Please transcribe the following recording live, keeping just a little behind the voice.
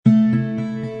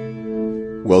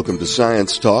Welcome to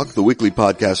Science Talk, the weekly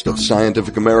podcast of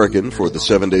Scientific American for the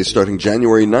 7 days starting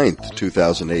January 9th,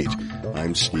 2008.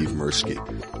 I'm Steve Mirsky.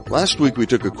 Last week we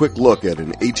took a quick look at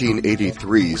an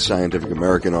 1883 Scientific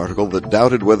American article that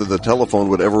doubted whether the telephone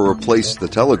would ever replace the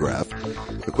telegraph.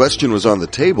 The question was on the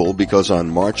table because on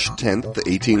March 10th,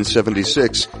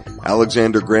 1876,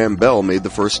 Alexander Graham Bell made the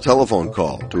first telephone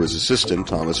call to his assistant,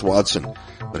 Thomas Watson.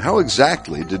 But how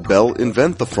exactly did Bell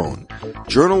invent the phone?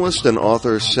 Journalist and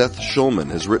author Seth Shulman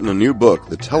has written a new book,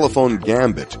 The Telephone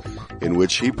Gambit, in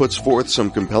which he puts forth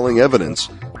some compelling evidence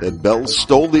that Bell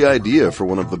stole the idea for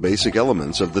one of the basic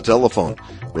elements of the telephone.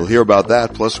 We'll hear about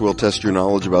that, plus we'll test your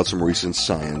knowledge about some recent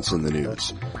science in the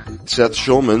news. Seth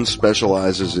Shulman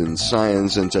specializes in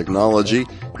science and technology.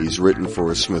 He's written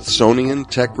for Smithsonian,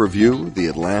 Tech Review, The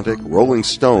Atlantic, Rolling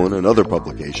Stone, and other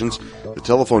publications. The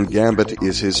Telephone Gambit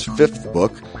is his fifth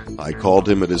book. I called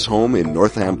him at his home in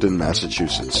Northampton,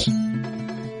 Massachusetts.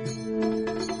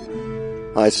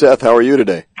 Hi, Seth. How are you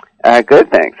today?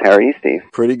 Good, thanks. How are you, Steve?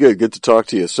 Pretty good. Good to talk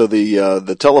to you. So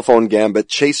the Telephone Gambit,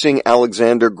 chasing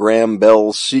Alexander Graham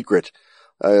Bell's secret.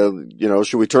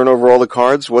 Should we turn over all the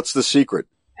cards? What's the secret?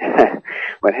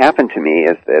 What happened to me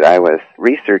is that I was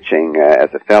researching as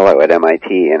a fellow at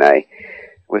MIT, and I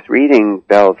was reading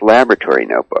Bell's laboratory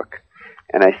notebook,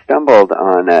 and I stumbled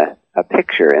on a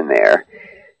picture in there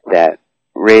that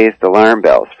raised alarm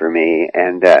bells for me,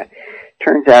 and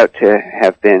turns out to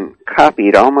have been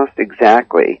copied almost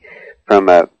exactly from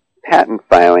a patent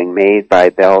filing made by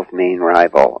Bell's main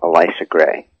rival, Elisha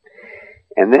Gray.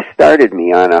 And this started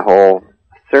me on a whole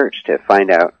search to find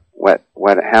out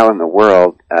how in the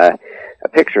world a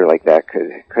picture like that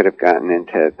could have gotten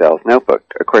into Bell's notebook.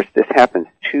 Of course, this happens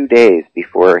 2 days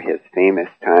before his famous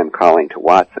time calling to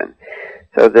Watson.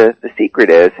 So the secret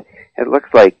is, it looks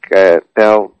like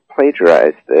Bell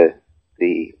plagiarized the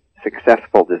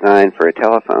successful design for a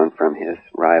telephone from his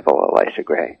rival Elisha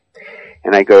Gray.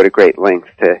 And I go to great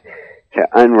lengths to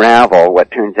unravel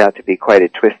what turns out to be quite a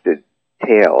twisted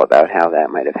tale about how that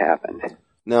might have happened.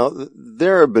 Now,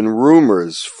 there have been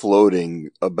rumors floating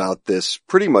about this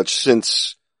pretty much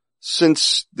since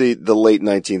the late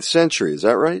 19th century. Is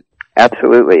that right?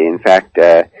 Absolutely. In fact,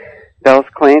 Bell's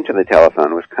claim to the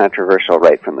telephone was controversial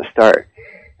right from the start.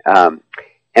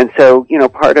 And so,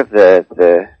 part of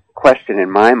the question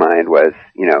in my mind was,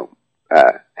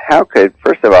 how could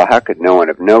no one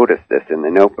have noticed this in the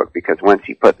notebook? Because once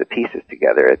you put the pieces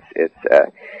together,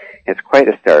 it's quite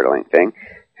a startling thing.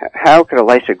 How could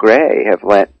Elisha Gray have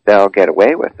let Bell get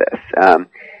away with this? And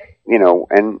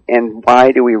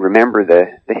why do we remember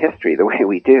the history the way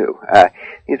we do?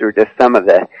 These were just some of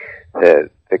the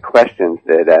questions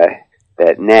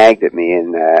that nagged at me,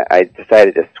 and I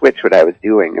decided to switch what I was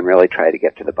doing and really try to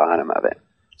get to the bottom of it.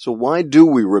 So why do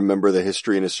we remember the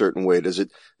history in a certain way?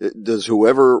 Does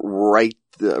whoever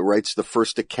writes the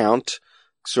first account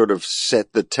sort of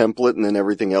set the template, and then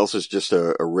everything else is just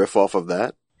a riff off of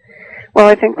that? Well,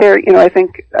 I think I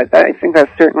think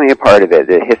that's certainly a part of it.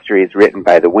 The history is written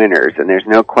by the winners, and there's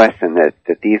no question that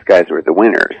these guys were the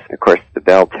winners. Of course, the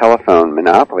Bell telephone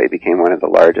monopoly became one of the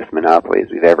largest monopolies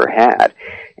we've ever had,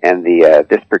 and the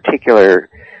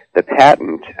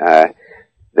patent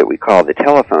that we call the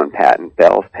telephone patent,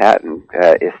 Bell's patent,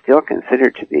 is still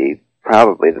considered to be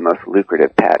probably the most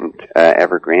lucrative patent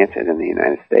ever granted in the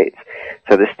United States.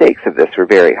 So the stakes of this were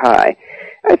very high.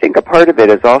 I think a part of it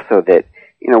is also that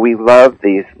we love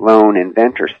these lone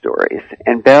inventor stories,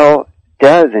 and Bell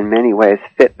does in many ways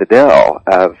fit the bill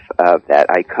of that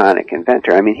iconic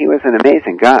inventor. I mean, he was an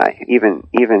amazing guy. Even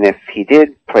if he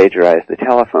did plagiarize the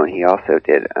telephone, he also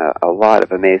did a lot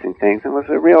of amazing things and was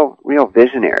a real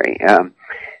visionary,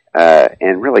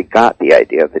 and really got the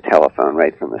idea of the telephone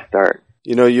right from the start.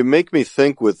 You make me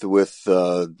think with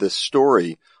this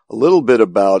story a little bit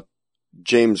about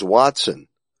James Watson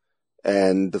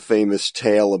and the famous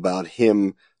tale about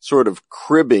him sort of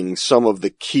cribbing some of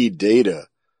the key data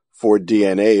for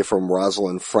DNA from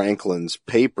Rosalind Franklin's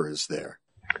papers there.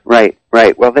 Right.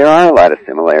 Well, there are a lot of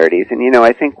similarities, and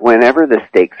I think whenever the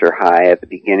stakes are high at the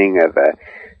beginning of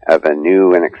a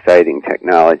new and exciting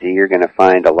technology, you're going to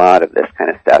find a lot of this kind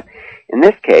of stuff. In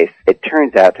this case, it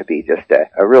turns out to be just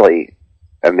a really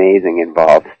amazing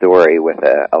involved story with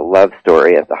a love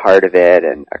story at the heart of it,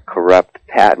 and a corrupt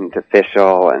patent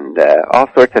official, and all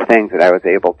sorts of things that I was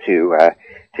able to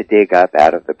dig up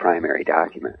out of the primary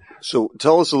documents. So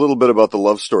tell us a little bit about the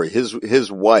love story.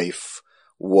 His wife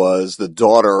was the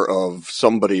daughter of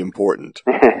somebody important.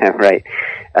 Right.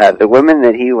 The woman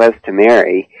that he was to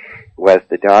marry was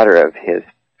the daughter of his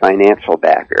financial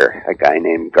backer, a guy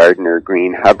named Gardner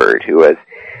Green Hubbard, who was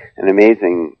an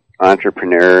amazing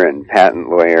entrepreneur and patent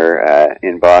lawyer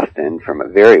in Boston from a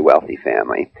very wealthy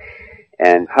family.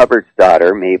 And Hubbard's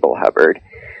daughter, Mabel Hubbard,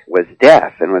 was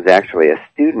deaf and was actually a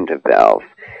student of Bell's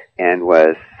and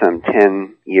was some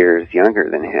 10 years younger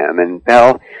than him. And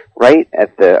Bell, right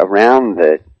at around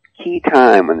the key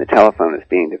time when the telephone was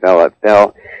being developed,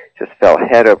 Bell just fell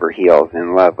head over heels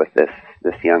in love with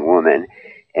this young woman.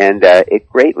 And it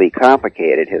greatly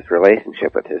complicated his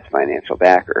relationship with his financial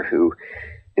backer, who,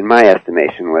 in my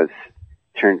estimation,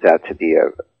 turns out to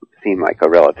seem like a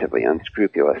relatively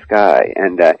unscrupulous guy.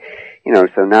 And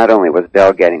so not only was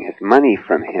Bell getting his money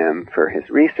from him for his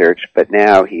research, but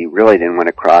now he really didn't want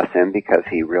to cross him because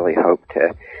he really hoped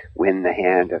to win the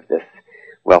hand of this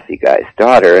wealthy guy's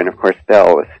daughter. And of course,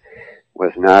 Bell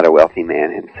was not a wealthy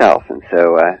man himself, and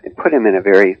so it put him in a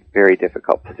very, very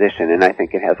difficult position, and I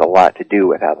think it has a lot to do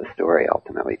with how the story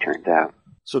ultimately turns out.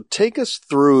 So take us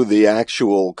through the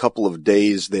actual couple of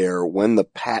days there when the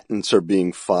patents are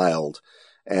being filed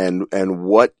and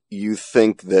what you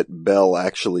think that Bell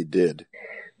actually did.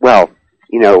 Well,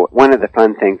 one of the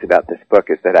fun things about this book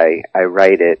is that I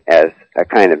write it as a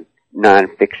kind of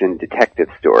nonfiction detective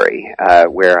story,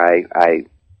 where I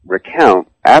recount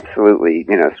absolutely,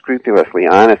 scrupulously,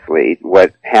 honestly,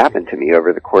 what happened to me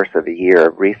over the course of a year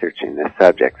of researching this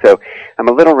subject. So I'm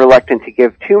a little reluctant to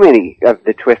give too many of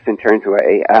the twists and turns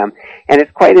away, and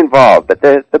it's quite involved. But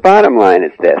the bottom line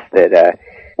is this, that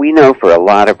we know for a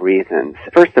lot of reasons.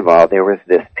 First of all, there was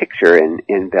this picture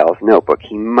in Bell's notebook.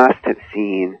 He must have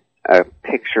seen a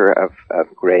picture of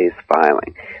Gray's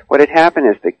filing. What had happened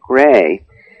is that Gray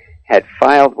had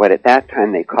filed what at that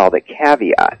time they called a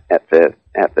caveat at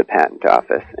the patent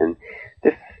office, and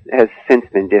this has since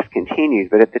been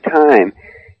discontinued. But at the time,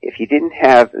 if you didn't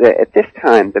have at this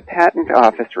time, the patent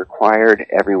office required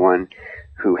everyone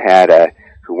who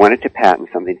wanted to patent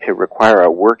something to require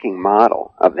a working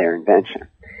model of their invention.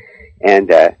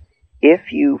 And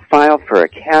if you filed for a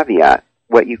caveat,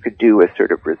 what you could do is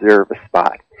sort of reserve a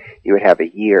spot. You would have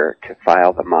a year to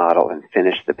file the model and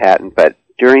finish the patent, but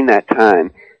during that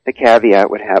time, the caveat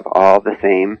would have all the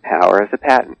same power as a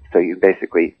patent. So you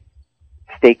basically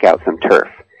stake out some turf.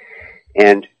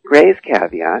 And Gray's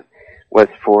caveat was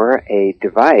for a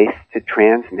device to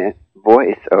transmit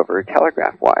voice over a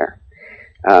telegraph wire.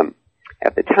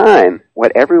 At the time,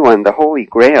 the holy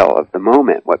grail of the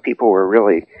moment, what people were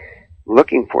really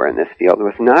looking for in this field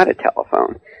was not a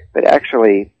telephone, but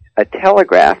actually a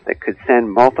telegraph that could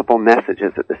send multiple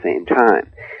messages at the same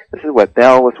time. This is what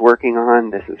Bell was working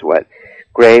on. This is what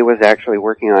Gray was actually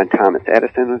working on. Thomas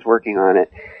Edison was working on it.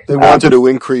 They wanted to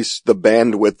increase the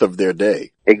bandwidth of their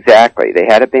day. Exactly. They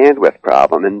had a bandwidth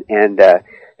problem, and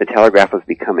the telegraph was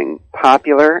becoming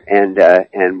popular,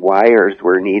 and wires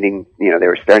were needing, they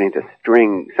were starting to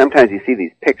string. Sometimes you see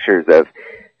these pictures of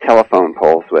telephone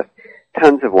poles with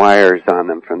tons of wires on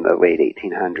them from the late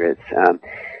 1800s.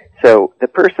 So the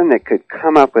person that could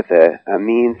come up with a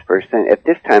means for at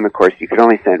this time, of course, you could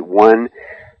only send one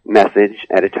message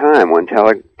at a time, one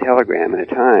telegram at a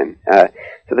time.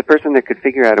 So the person that could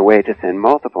figure out a way to send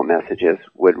multiple messages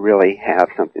would really have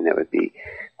something that would be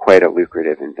quite a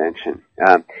lucrative invention.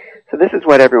 So this is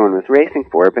what everyone was racing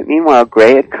for, but meanwhile,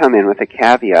 Gray had come in with a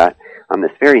caveat on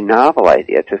this very novel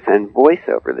idea to send voice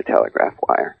over the telegraph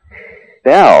wire.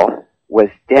 Bell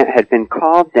had been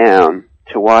called down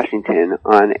to Washington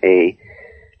on a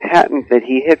patent that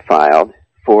he had filed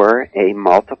for a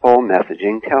multiple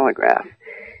messaging telegraph.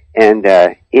 And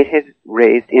it had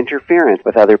raised interference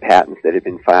with other patents that had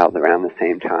been filed around the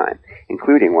same time,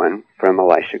 including one from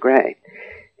Elisha Gray.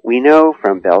 We know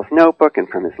from Bell's notebook and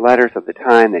from his letters of the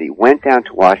time that he went down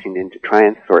to Washington to try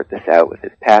and sort this out with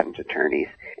his patent attorneys.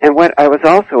 And what I was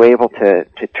also able to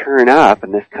turn up,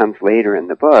 and this comes later in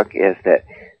the book, is that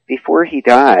before he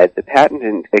died, the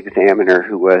patent examiner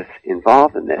who was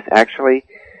involved in this actually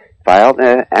filed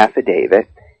an affidavit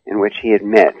in which he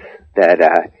admits that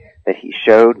he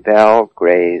showed Bell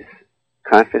Gray's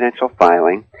confidential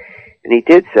filing, and he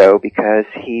did so because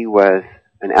he was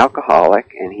an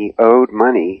alcoholic and he owed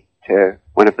money to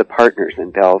one of the partners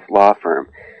in Bell's law firm,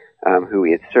 who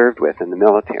he had served with in the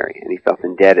military, and he felt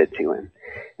indebted to him,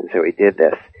 and so he did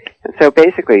this. And so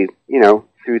basically,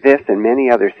 through this and many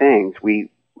other things,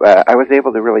 I was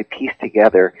able to really piece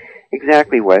together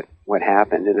exactly what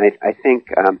happened, and I think,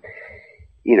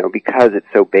 because it's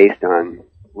so based on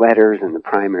letters and the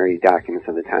primary documents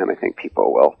of the time, I think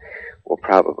people will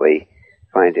probably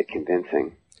find it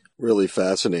convincing. Really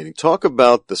fascinating. Talk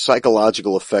about the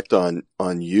psychological effect on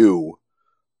you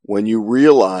when you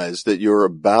realize that you're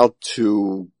about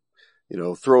to,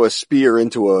 throw a spear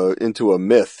into a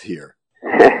myth here.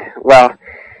 Well,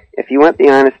 if you want the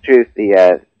honest truth,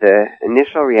 the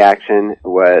initial reaction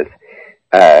was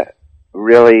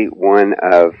really one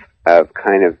of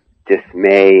kind of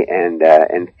dismay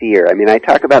and fear. I mean, I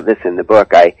talk about this in the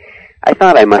book. I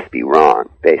thought I must be wrong,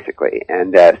 basically.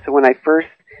 And so when I first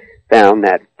found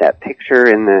that picture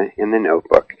in the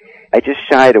notebook, I just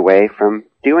shied away from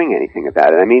doing anything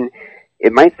about it. I mean,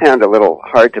 it might sound a little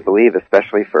hard to believe,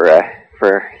 especially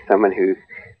for someone who's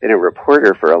been a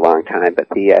reporter for a long time, but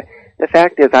the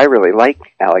fact is I really liked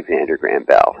Alexander Graham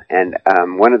Bell. And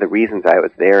one of the reasons I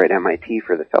was there at MIT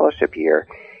for the fellowship year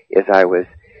is I was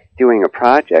doing a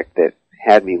project that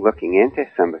had me looking into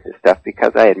some of his stuff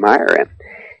because I admire him.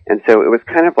 And so it was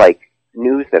kind of like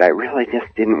news that I really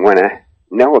just didn't want to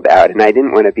know about, and I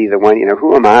didn't want to be the one,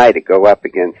 who am I to go up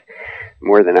against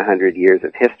more than 100 years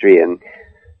of history, and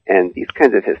these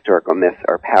kinds of historical myths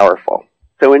are powerful.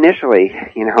 So initially,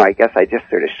 I guess I just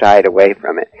sort of shied away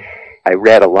from it. I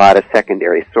read a lot of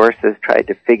secondary sources, tried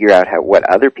to figure out what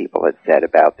other people had said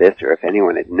about this, or if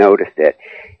anyone had noticed it,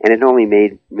 and it only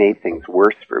made things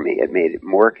worse for me. It made it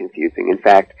more confusing. In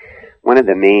fact, one of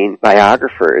the main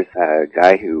biographers, a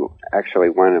guy who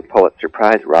actually won a Pulitzer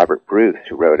Prize, Robert Bruce,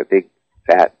 who wrote a big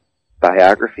fat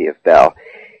biography of Bell,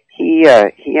 he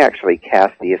actually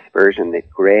cast the aspersion that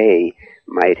Gray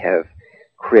might have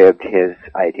cribbed his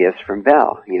ideas from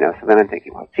Bell. So then I'm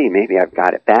thinking, well, gee, maybe I've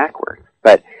got it backwards.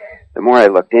 But the more I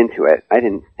looked into it, I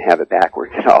didn't have it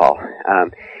backwards at all.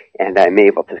 And I'm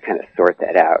able to kind of sort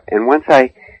that out. And once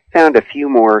I found a few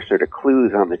more sort of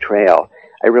clues on the trail,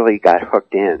 I really got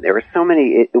hooked in. There were so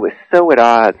many, it was so at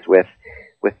odds with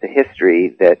the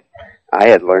history that I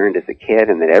had learned as a kid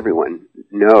and that everyone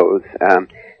knows,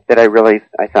 that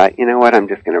I thought, you know what, I'm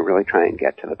just going to really try and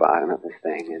get to the bottom of this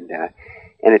thing.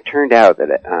 And it turned out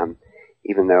that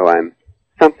even though I'm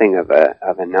something of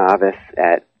a novice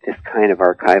at this kind of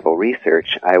archival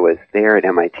research, I was there at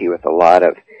MIT with a lot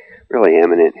of really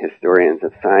eminent historians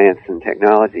of science and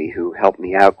technology who helped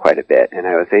me out quite a bit, and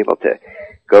I was able to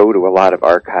go to a lot of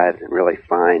archives and really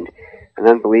find an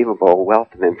unbelievable wealth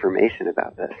of information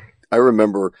about this. I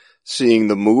remember seeing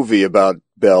the movie about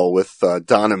Bell with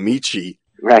Don Amici.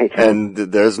 Right. And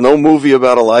there's no movie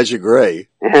about Elijah Gray.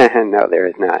 No, there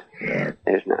is not. Yeah.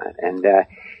 There's not. And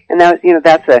that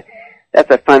was, that's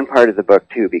a fun part of the book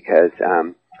too, because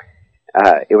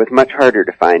it was much harder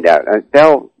to find out.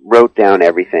 Bell wrote down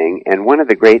everything, and one of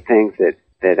the great things that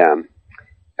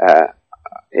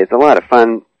is a lot of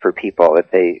fun for people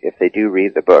if they do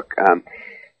read the book.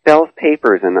 Bell's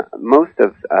papers and most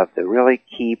of the really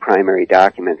key primary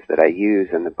documents that I use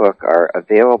in the book are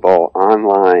available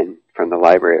online from the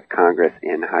Library of Congress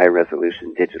in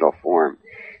high-resolution digital form.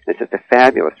 It's just a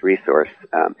fabulous resource.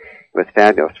 It was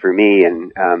fabulous for me,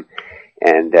 and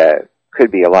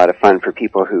could be a lot of fun for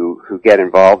people who get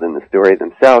involved in the story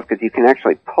themselves, because you can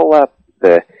actually pull up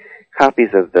the copies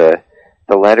of the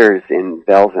letters in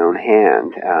Bell's own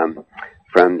hand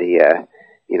from the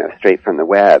straight from the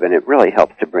web, and it really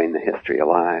helps to bring the history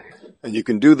alive. And you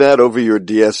can do that over your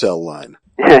DSL line.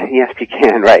 Yes, you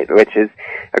can, right, which is,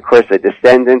 of course, a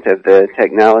descendant of the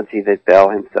technology that Bell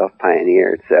himself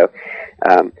pioneered. So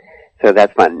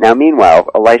that's fun. Now, meanwhile,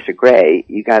 Elisha Gray,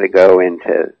 you got to go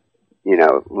into,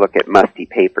 look at musty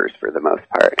papers for the most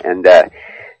part.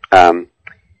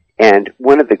 And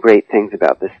one of the great things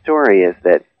about this story is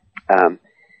that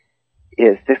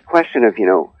is this question of,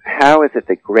 how is it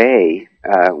that Gray,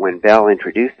 when Bell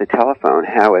introduced the telephone,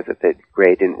 how is it that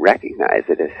Gray didn't recognize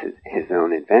it as his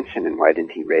own invention, and why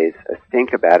didn't he raise a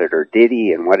stink about it, or did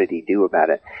he, and what did he do about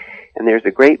it? And there's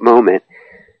a great moment,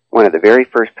 one of the very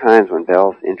first times when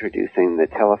Bell's introducing the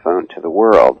telephone to the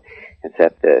world. It's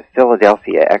at the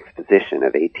Philadelphia Exposition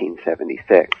of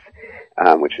 1876,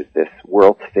 which is this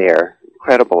World's Fair,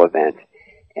 incredible event.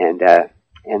 And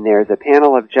there's a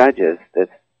panel of judges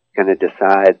that's going to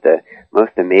decide the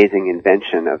most amazing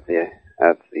invention of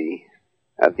the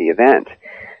event.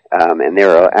 And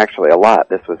there are actually a lot.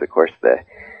 This was, of course, the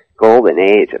golden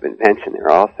age of invention. There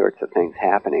are all sorts of things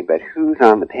happening. But who's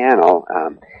on the panel?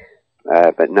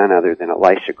 But none other than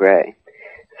Elisha Gray.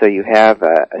 So you have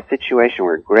a situation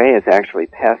where Gray is actually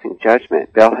passing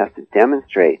judgment. Bell has to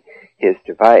demonstrate his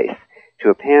device to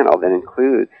a panel that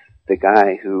includes the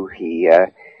guy who he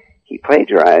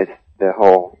plagiarized the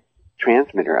whole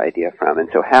transmitter idea from. And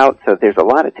so there's a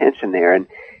lot of tension there, and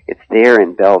it's there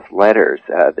in Bell's letters,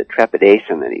 the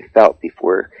trepidation that he felt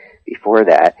before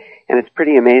that. And it's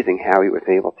pretty amazing how he was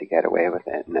able to get away with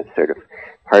it. And that's sort of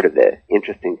part of the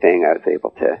interesting thing I was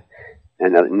able to,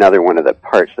 another one of the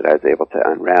parts that I was able to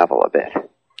unravel a bit.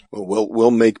 Well, we'll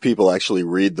make people actually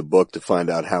read the book to find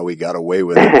out how he got away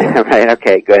with it. Right,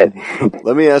 okay, good.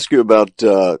 Let me ask you about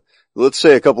let's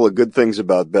say a couple of good things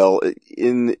about Bell.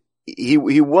 He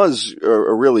was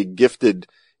a really gifted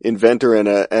inventor and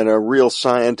a real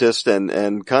scientist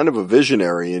and kind of a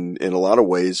visionary in a lot of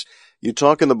ways. You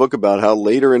talk in the book about how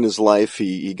later in his life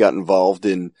he got involved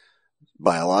in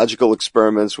biological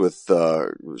experiments with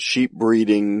sheep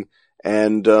breeding,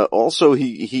 and also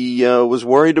he was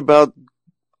worried about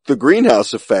the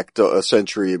greenhouse effect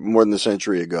more than a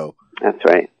century ago. That's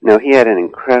right. No, he had an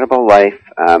incredible life.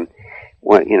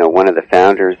 One of the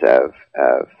founders of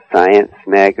Science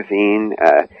magazine,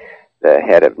 the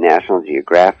head of National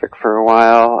Geographic for a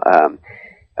while,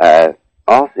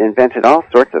 also invented all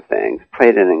sorts of things,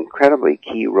 played an incredibly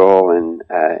key role in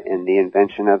the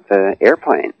invention of the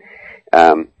airplane.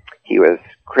 He was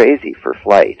crazy for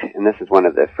flight, and this is one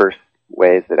of the first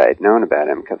ways that I'd known about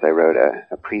him because I wrote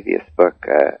a previous book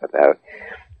about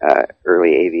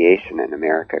early aviation in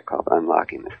America called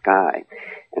Unlocking the Sky.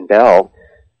 And Bell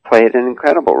played an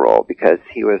incredible role because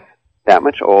he was that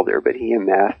much older, but he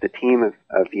amassed a team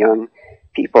of young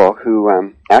people who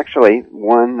actually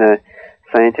won the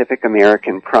Scientific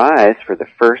American Prize for the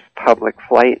first public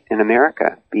flight in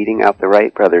America, beating out the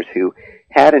Wright brothers, who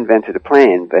had invented a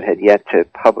plane but had yet to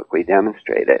publicly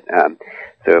demonstrate it.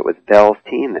 So it was Bell's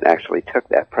team that actually took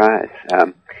that prize.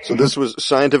 So this was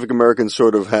Scientific American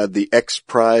sort of had the X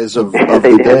Prize of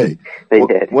the day. They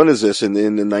did. When is this, in the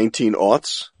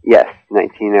 1900s? Yes,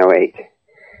 1908.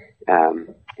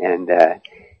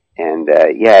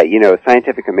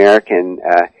 Scientific American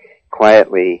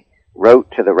quietly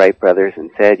wrote to the Wright brothers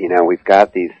and said, we've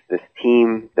got this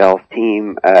team, Bell's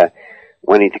team,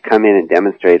 wanting to come in and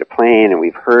demonstrate a plane, and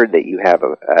we've heard that you have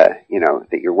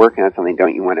that you're working on something.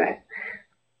 Don't you want to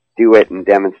do it and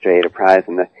demonstrate a prize?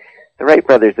 And the Wright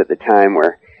brothers at the time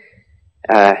were,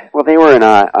 they were an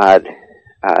odd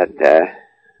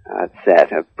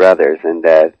set of brothers, and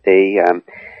they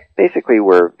basically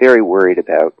were very worried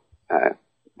about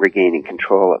regaining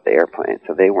control of the airplane,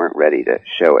 so they weren't ready to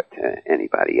show it to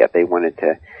anybody yet. They wanted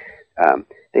to,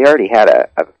 they already had a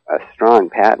strong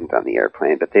patent on the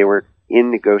airplane, but they were in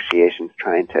negotiations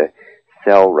trying to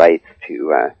sell rights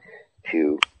to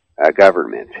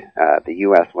government. The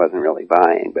U.S. wasn't really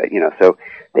buying, but, so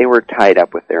they were tied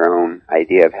up with their own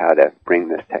idea of how to bring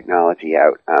this technology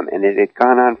out, and it had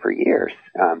gone on for years.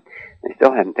 They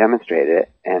still hadn't demonstrated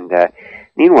it, and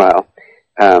meanwhile,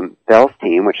 Bell's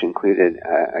team, which included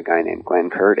a guy named Glenn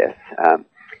Curtiss,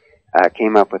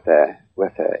 came up with an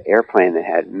airplane that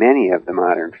had many of the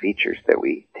modern features that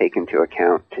we take into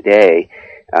account today,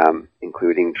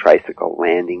 including tricycle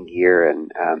landing gear,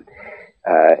 and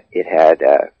it had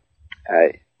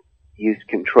used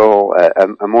control,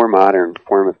 a more modern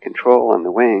form of control on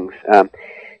the wings,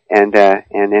 and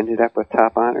ended up with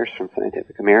top honors from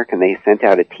Scientific American. They sent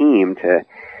out a team to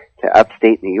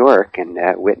upstate New York and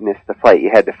witness the flight. You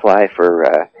had to fly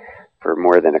for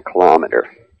more than a kilometer,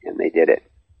 and they did it.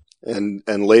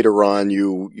 And later on,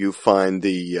 you find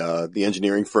the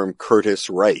engineering firm Curtiss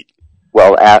Wright.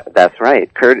 Well, that's right.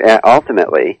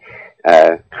 Ultimately,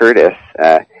 Curtiss,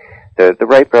 the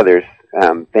Wright brothers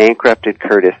bankrupted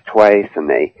Curtiss twice, and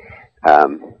they,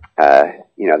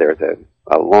 there was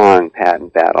a long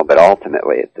patent battle, but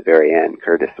ultimately at the very end,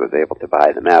 Curtiss was able to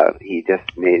buy them out. He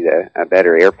just made a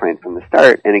better airplane from the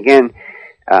start. And again,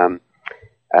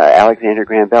 Alexander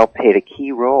Graham Bell played a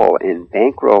key role in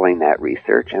bankrolling that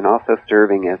research and also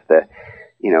serving as the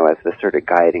sort of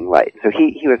guiding light. So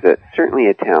he was certainly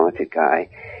a talented guy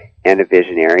and a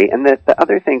visionary. And the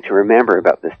other thing to remember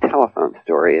about this telephone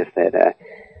story is that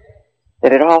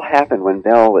it all happened when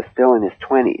Bell was still in his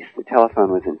 20s. The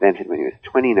telephone was invented when he was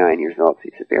 29 years old, so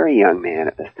he's a very young man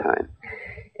at this time.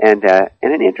 And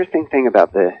an interesting thing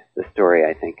about the story,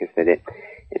 I think, is that it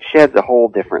sheds a whole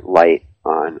different light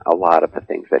on a lot of the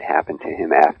things that happened to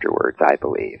him afterwards, I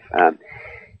believe.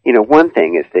 One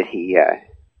thing is that he,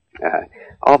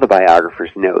 all the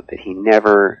biographers note that he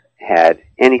never had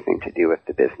anything to do with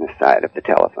the business side of the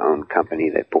telephone company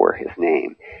that bore his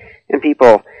name. And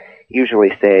people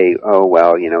usually say, oh,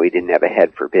 well, he didn't have a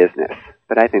head for business.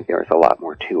 But I think there was a lot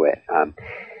more to it.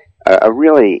 A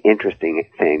really interesting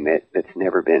thing that's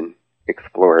never been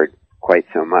explored quite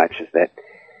so much is that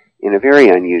in a very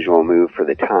unusual move for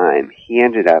the time, he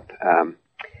ended up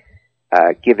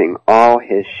giving all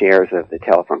his shares of the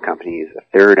telephone company. He's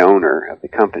a third owner of the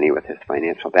company with his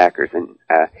financial backers. And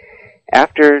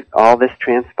after all this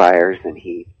transpires and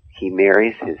he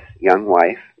marries his young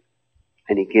wife,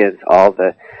 and he gives all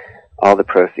the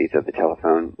proceeds of the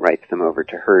telephone, writes them over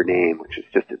to her name, which is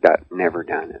just about never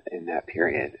done in that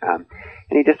period. And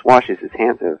he just washes his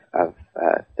hands of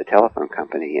the telephone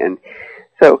company. And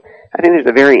so I think there's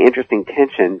a very interesting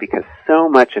tension because so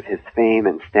much of his fame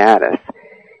and status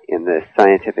in the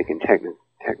scientific and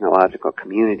technological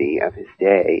community of his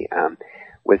day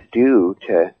was due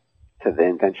to the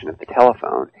invention of the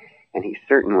telephone, and he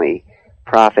certainly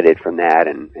profited from that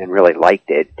and really liked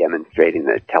it, demonstrating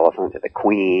the telephone to the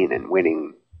Queen and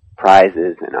winning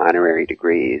prizes and honorary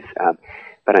degrees.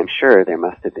 But I'm sure there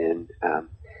must have been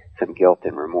some guilt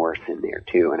and remorse in there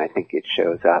too, and I think it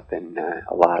shows up in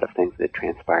a lot of things that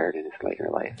transpired in his later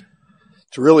life.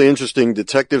 It's a really interesting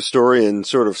detective story and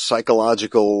sort of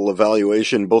psychological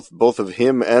evaluation, both of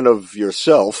him and of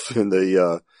yourself in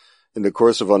the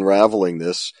course of unraveling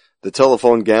this. The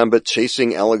Telephone Gambit,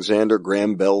 Chasing Alexander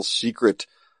Graham Bell's Secret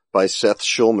by Seth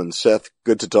Shulman. Seth,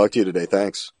 good to talk to you today.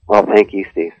 Thanks. Well, thank you,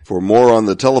 Steve. For more on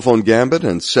the Telephone Gambit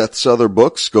and Seth's other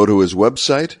books, go to his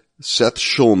website,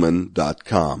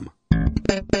 sethshulman.com.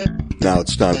 Now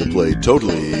it's time to play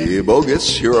Totally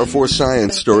Bogus. Here are 4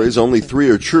 science stories. Only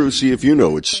 3 are true. See if you know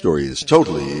which story is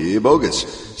totally bogus.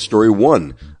 Story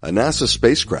 1. A NASA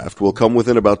spacecraft will come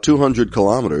within about 200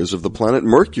 kilometers of the planet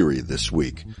Mercury this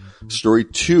week. Story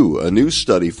 2. A new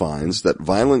study finds that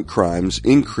violent crimes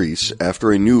increase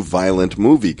after a new violent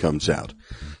movie comes out.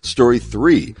 Story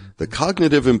 3. The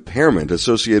cognitive impairment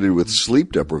associated with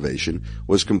sleep deprivation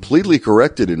was completely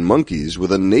corrected in monkeys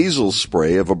with a nasal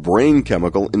spray of a brain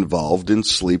chemical involved in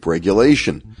sleep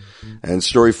regulation. And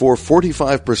story 4,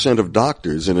 45% of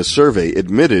doctors in a survey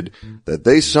admitted that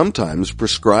they sometimes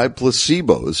prescribe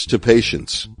placebos to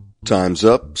patients. Time's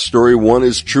up. Story 1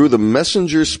 is true. The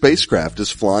Messenger spacecraft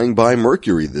is flying by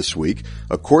Mercury this week.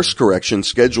 A course correction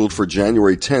scheduled for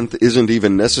January 10th isn't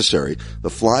even necessary. The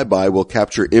flyby will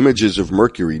capture images of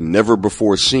Mercury never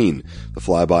before seen. The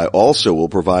flyby also will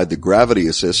provide the gravity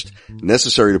assist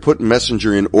necessary to put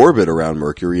Messenger in orbit around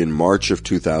Mercury in March of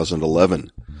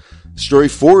 2011. Story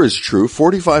 4 is true.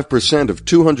 45% of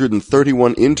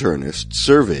 231 internists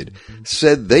surveyed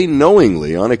said they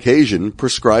knowingly, on occasion,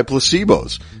 prescribe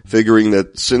placebos, figuring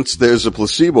that since there's a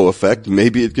placebo effect,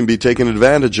 maybe it can be taken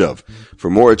advantage of. For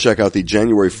more, check out the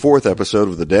January 4th episode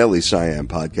of the Daily SciAm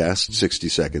podcast, 60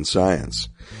 Second Science.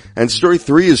 And story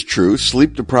 3 is true.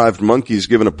 Sleep-deprived monkeys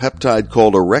given a peptide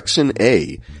called orexin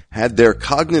A had their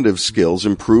cognitive skills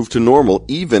improve to normal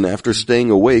even after staying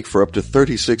awake for up to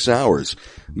 36 hours.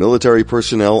 Military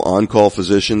personnel, on-call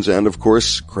physicians, and of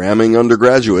course, cramming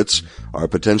undergraduates are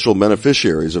potential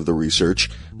beneficiaries of the research,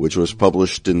 which was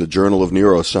published in the Journal of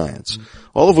Neuroscience.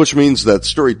 All of which means that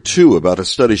story 2 about a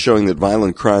study showing that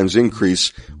violent crimes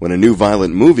increase when a new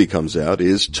violent movie comes out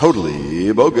is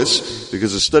totally bogus,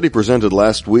 because a study presented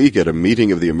last week at a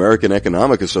meeting of the American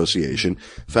Economic Association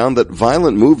found that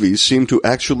violent movies seem to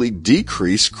actually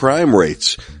decrease crime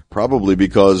rates. Probably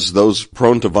because those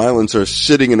prone to violence are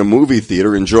sitting in a movie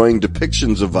theater enjoying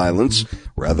depictions of violence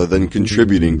rather than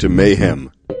contributing to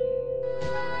mayhem.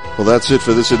 Well, that's it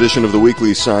for this edition of the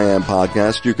Weekly SciAm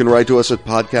Podcast. You can write to us at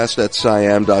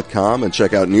podcast@sciam.com and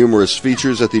check out numerous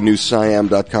features at the new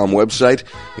sciam.com website,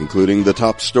 including the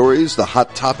top stories, the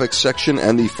hot topics section,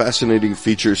 and the fascinating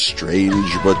feature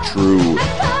Strange But True.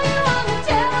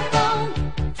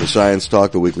 For Science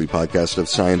Talk, the weekly podcast of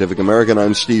Scientific American,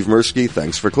 I'm Steve Mirsky.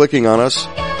 Thanks for clicking on us.